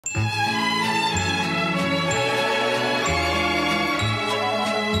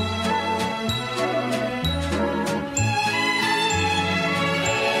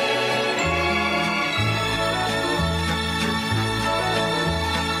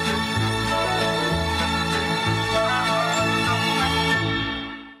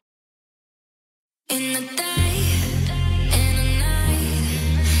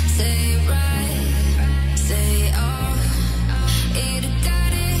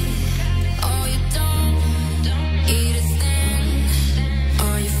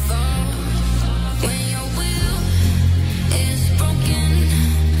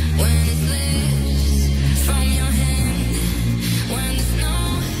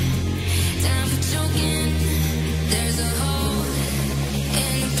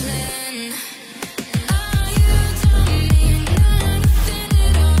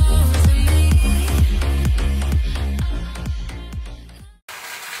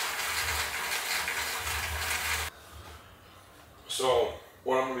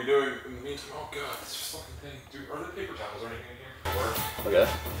Oh god, this fucking thing. Dude, are there paper towels or anything in here? Work. Okay.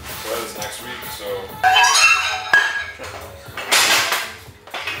 So that is next week, so.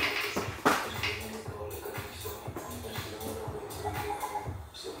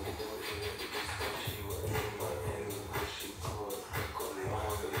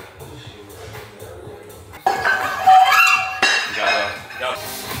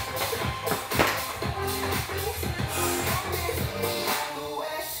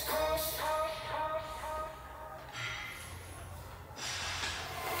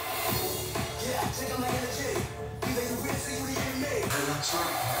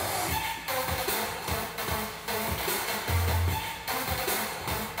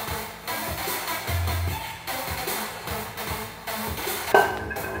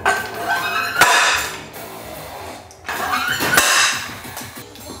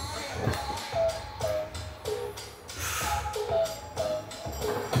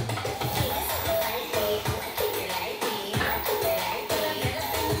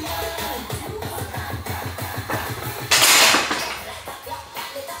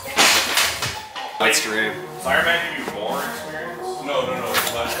 That's great. Does Iron Man give you more experience? No.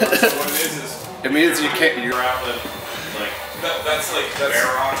 So what it is it means you can't. You're out like that's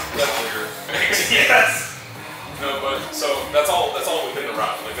Baron. That's clear. Yes. No, but so that's all within the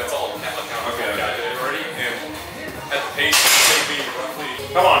route. Like that's all accounted. Okay. I did it already, and at the pace it's going to be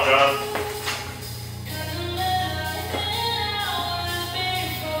roughly. Come on, John.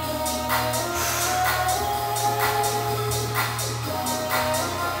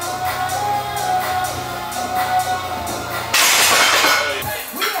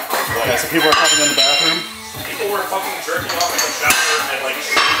 Yeah, so people are fucking in the bathroom? People were fucking jerking off in the shower and like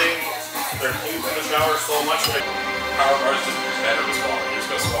shooting their teeth in the shower so much that power bars just better to swallow. You're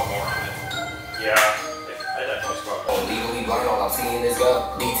just gonna swallow more on it. Yeah, I definitely swallow. Oh, legally blind, all I'm seeing is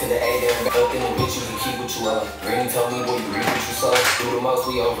go. D to the A, then up in the bitch, you can keep what you love. Granny told me, boy, you read what you saw. Do the most,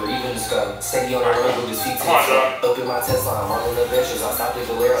 we over, even the scum. Steady on the road with his feet to the floor. Up in my Tesla, I'm rolling the ventures. I stopped at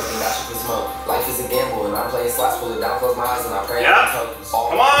Valero, think I should put smoke. Life is a gamble, and I'm playing slots, pull it down, close my eyes, and I pray. Yeah.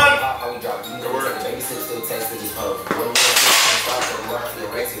 Come on! How we drop, you know, take a babysit, still taste of this pump.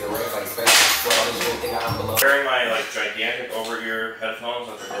 Wearing my like gigantic over-ear headphones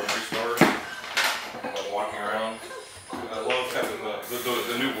at the grocery store, like walking around. I love having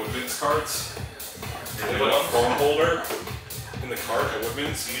the new Woodman's carts. They put a phone holder in the cart at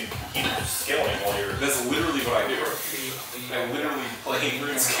Woodman's. You keep scaling while you're. That's literally what I do. I'm literally playing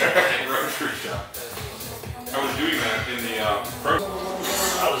RuneScape at the grocery shop. I was doing that in the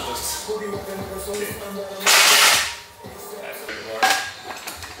I was just.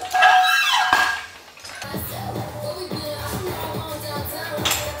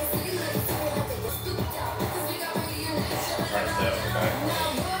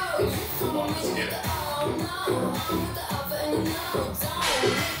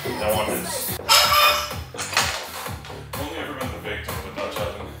 That one is only ever been the victim of a Dutch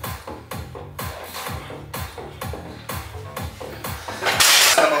oven.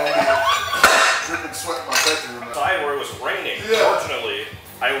 Dripping sweat in my bedroom. Outside where it was raining. Yeah. Fortunately,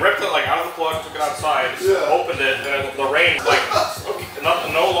 I ripped it like out of the plug, took it outside, yeah. Opened it, and the rain like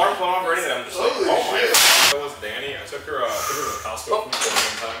no alarm went off or anything. I'm just like, Holy oh my shit. God. That was Danny. I took her to Costco food court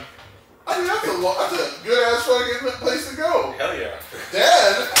one time. I mean, that's a good ass fucking place to go. Hell yeah.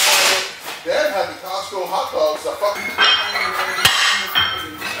 Dad had the Costco hot dogs.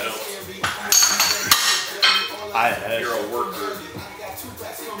 I had. You're a worker.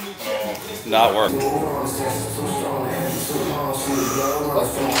 Oh. Not work.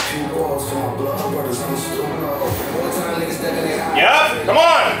 Yeah, come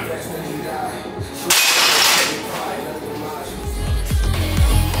on.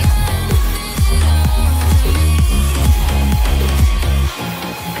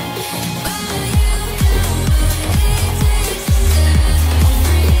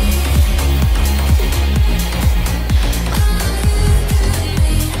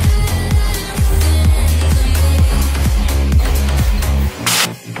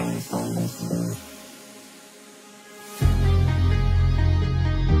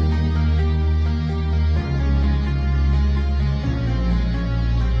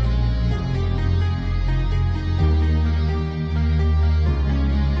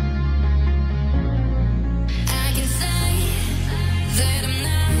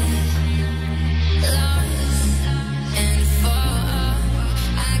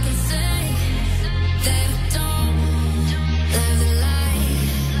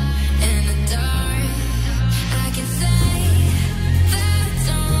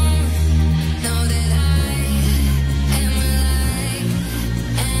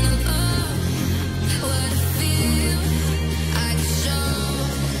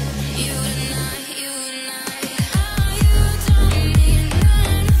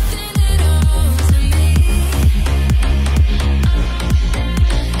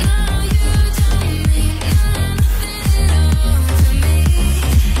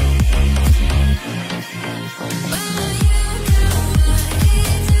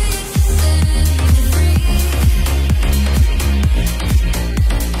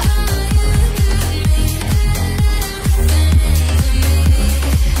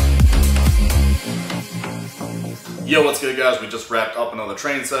 good, guys? We just wrapped up another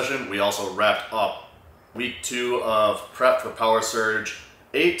training session. We also wrapped up week 2 of prep for Power Surge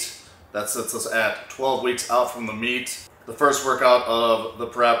 8. That sets us at 12 weeks out from the meet. The first workout of the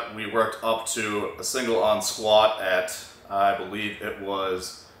prep, we worked up to a single on squat at, I believe it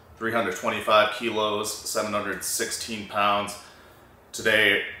was 325 kilos, 716 pounds.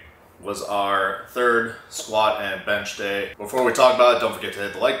 Today was our third squat and bench day. Before we talk about it, don't forget to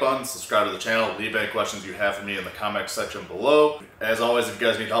hit the like button, subscribe to the channel, leave any questions you have for me in the comment section below. As always, if you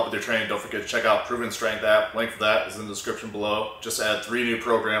guys need help with your training, don't forget to check out Proven Strength app. Link for that is in the description below. Just add 3 new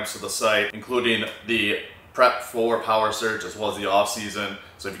programs to the site, including the prep for Power Surge as well as the off season.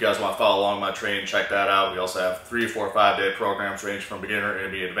 So if you guys want to follow along my training, check that out. We also have 3, 4, 5-day programs ranging from beginner,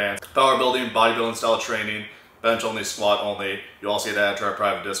 intermediate, advanced. Power building, bodybuilding style training, bench only, squat only. You also get added to our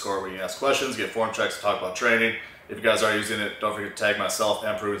private Discord where you can ask questions, get form checks, talk about training. If you guys are using it, don't forget to tag myself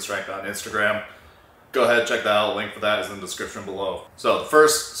and Proven Strength on Instagram. Go ahead, check that out. Link for that is in the description below. So the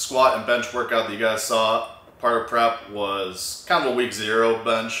first squat and bench workout that you guys saw, part of prep, was kind of a week 0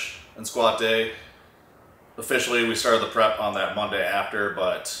 bench and squat day. Officially, we started the prep on that Monday after,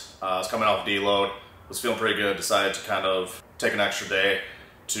 but I was coming off deload, was feeling pretty good, decided to kind of take an extra day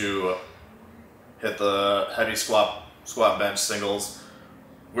to hit the heavy squat and bench singles.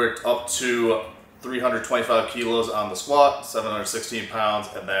 We're up to 325 kilos on the squat, 716 pounds,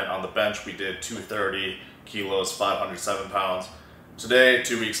 and then on the bench we did 230 kilos, 507 pounds. Today,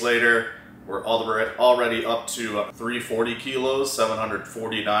 2 weeks later, we're already up to 340 kilos,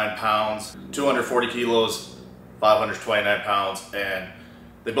 749 pounds, 240 kilos, 529 pounds, and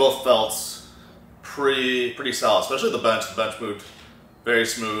they both felt pretty solid, especially the bench. The bench moved very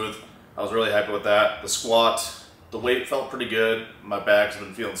smooth. I was really happy with that. The squat, the weight felt pretty good. My back's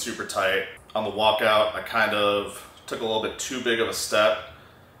been feeling super tight. On the walkout, I kind of took a little bit too big of a step,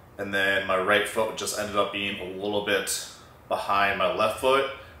 and then my right foot just ended up being a little bit behind my left foot.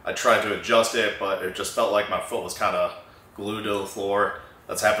 I tried to adjust it, but it just felt like my foot was kind of glued to the floor.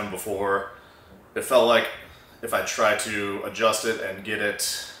 That's happened before. It felt like if I tried to adjust it and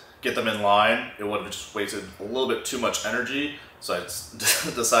get them in line, it would have just wasted a little bit too much energy. So I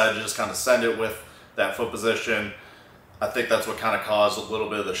decided to just kind of send it with that foot position. I think that's what kind of caused a little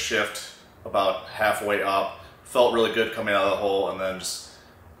bit of the shift about halfway up. Felt really good coming out of the hole, and then just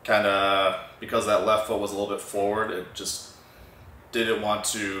kind of, because that left foot was a little bit forward, it just didn't want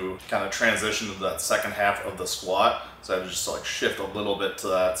to kind of transition to that second half of the squat. So I had to just like shift a little bit to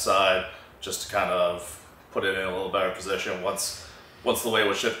that side just to kind of put it in a little better position. Once the weight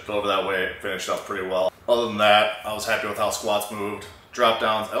was shifted over that way, it finished up pretty well. Other than that, I was happy with how squats moved. Drop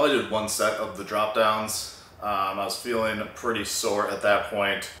downs, I only did 1 set of the drop downs. I was feeling pretty sore at that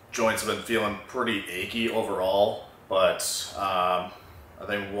point. Joints have been feeling pretty achy overall, but I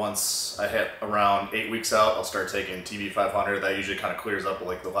think once I hit around 8 weeks out, I'll start taking TB500. That usually kind of clears up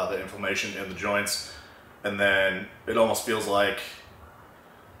like a lot of the inflammation in the joints. And then it almost feels like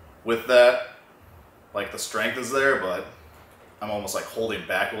with that, like the strength is there, but I'm almost like holding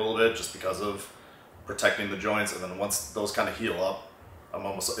back a little bit just because of protecting the joints. And then once those kind of heal up,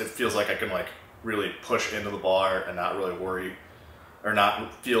 it feels like I can like really push into the bar and not really worry or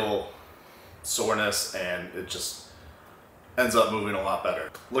not feel soreness, and it just ends up moving a lot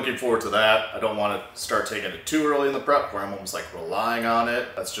better. Looking forward to that. I don't want to start taking it too early in the prep where I'm almost like relying on it.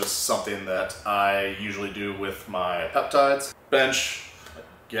 That's just something that I usually do with my peptides. Bench,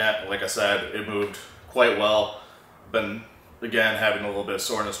 again, like I said, it moved quite well. Been, again, having a little bit of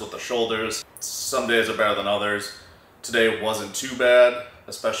soreness with the shoulders. Some days are better than others. Today wasn't too bad,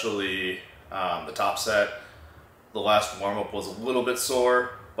 especially the top set. The last warm-up was a little bit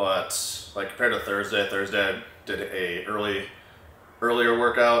sore, but like compared to Thursday I did a earlier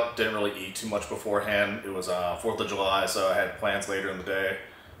workout. Didn't really eat too much beforehand. It was 4th of July, so I had plans later in the day.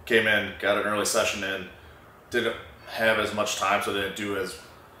 Came in, got an early session in. Didn't have as much time, so I didn't do as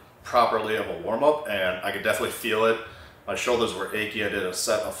properly of a warm-up, and I could definitely feel it. My shoulders were achy. I did a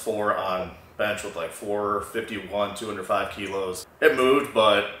set of 4 on bench with like 451, 205 kilos. It moved,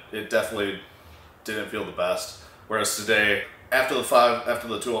 but it definitely didn't feel the best. Whereas today, after the 205,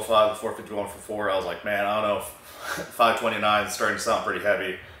 the 451 for 4, I was like, man, I don't know, 529 is starting to sound pretty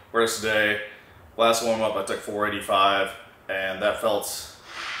heavy. Whereas today, last warm up, I took 485, and that felt,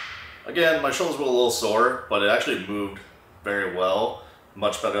 again, my shoulders were a little sore, but it actually moved very well,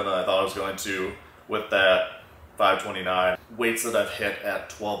 much better than I thought I was going to with that 529. Weights that I've hit at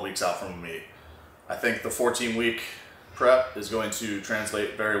 12 weeks out from me. I think the 14-week prep is going to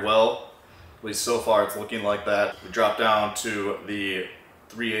translate very well. At least so far it's looking like that. We dropped down to the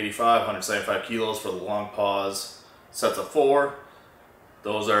 385, 175 kilos for the long pause, sets of 4.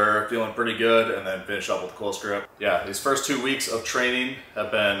 Those are feeling pretty good, and then finish up with close grip. Yeah, these first 2 weeks of training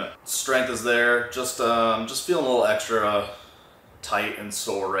have been, strength is there, just feeling a little extra tight and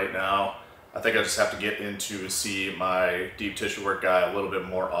sore right now. I think I just have to get in to see my deep tissue work guy a little bit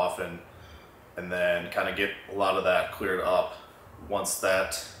more often, and then kind of get a lot of that cleared up. Once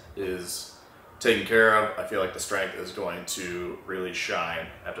that is taken care of, I feel like the strength is going to really shine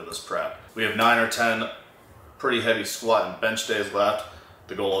after this prep. We have 9 or 10 pretty heavy squat and bench days left.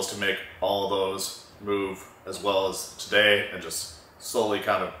 The goal is to make all of those move as well as today and just slowly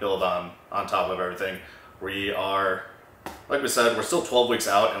kind of build on top of everything. We are, like we said, we're still 12 weeks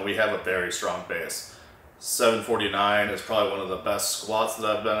out and we have a very strong base. 749 is probably one of the best squats that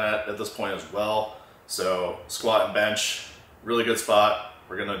I've been at this point as well. So squat and bench, really good spot.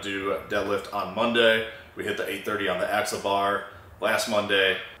 We're gonna do a deadlift on Monday. We hit the 830 on the axle bar last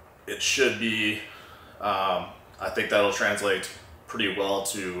Monday. It should be, I think that'll translate pretty well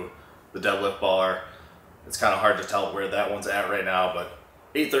to the deadlift bar. It's kind of hard to tell where that one's at right now, but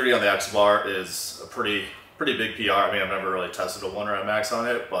 830 on the axle bar is a pretty big PR. I mean, I've never really tested a 1 rep max on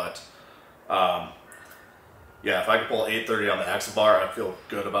it, but yeah, if I could pull 830 on the axle bar, I feel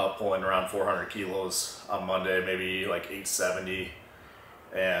good about pulling around 400 kilos on Monday, maybe like 870,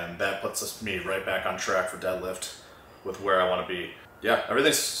 and that puts me right back on track for deadlift with where I want to be. Yeah,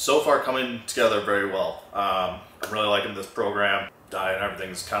 everything's so far coming together very well. I'm really liking this program. Diet and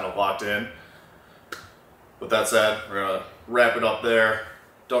everything's kind of locked in. With that said, we're gonna wrap it up there.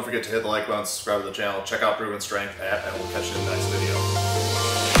 Don't forget to hit the like button, subscribe to the channel, check out Proven Strength app, and we'll catch you in the next video.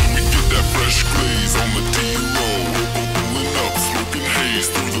 We get that fresh glaze on the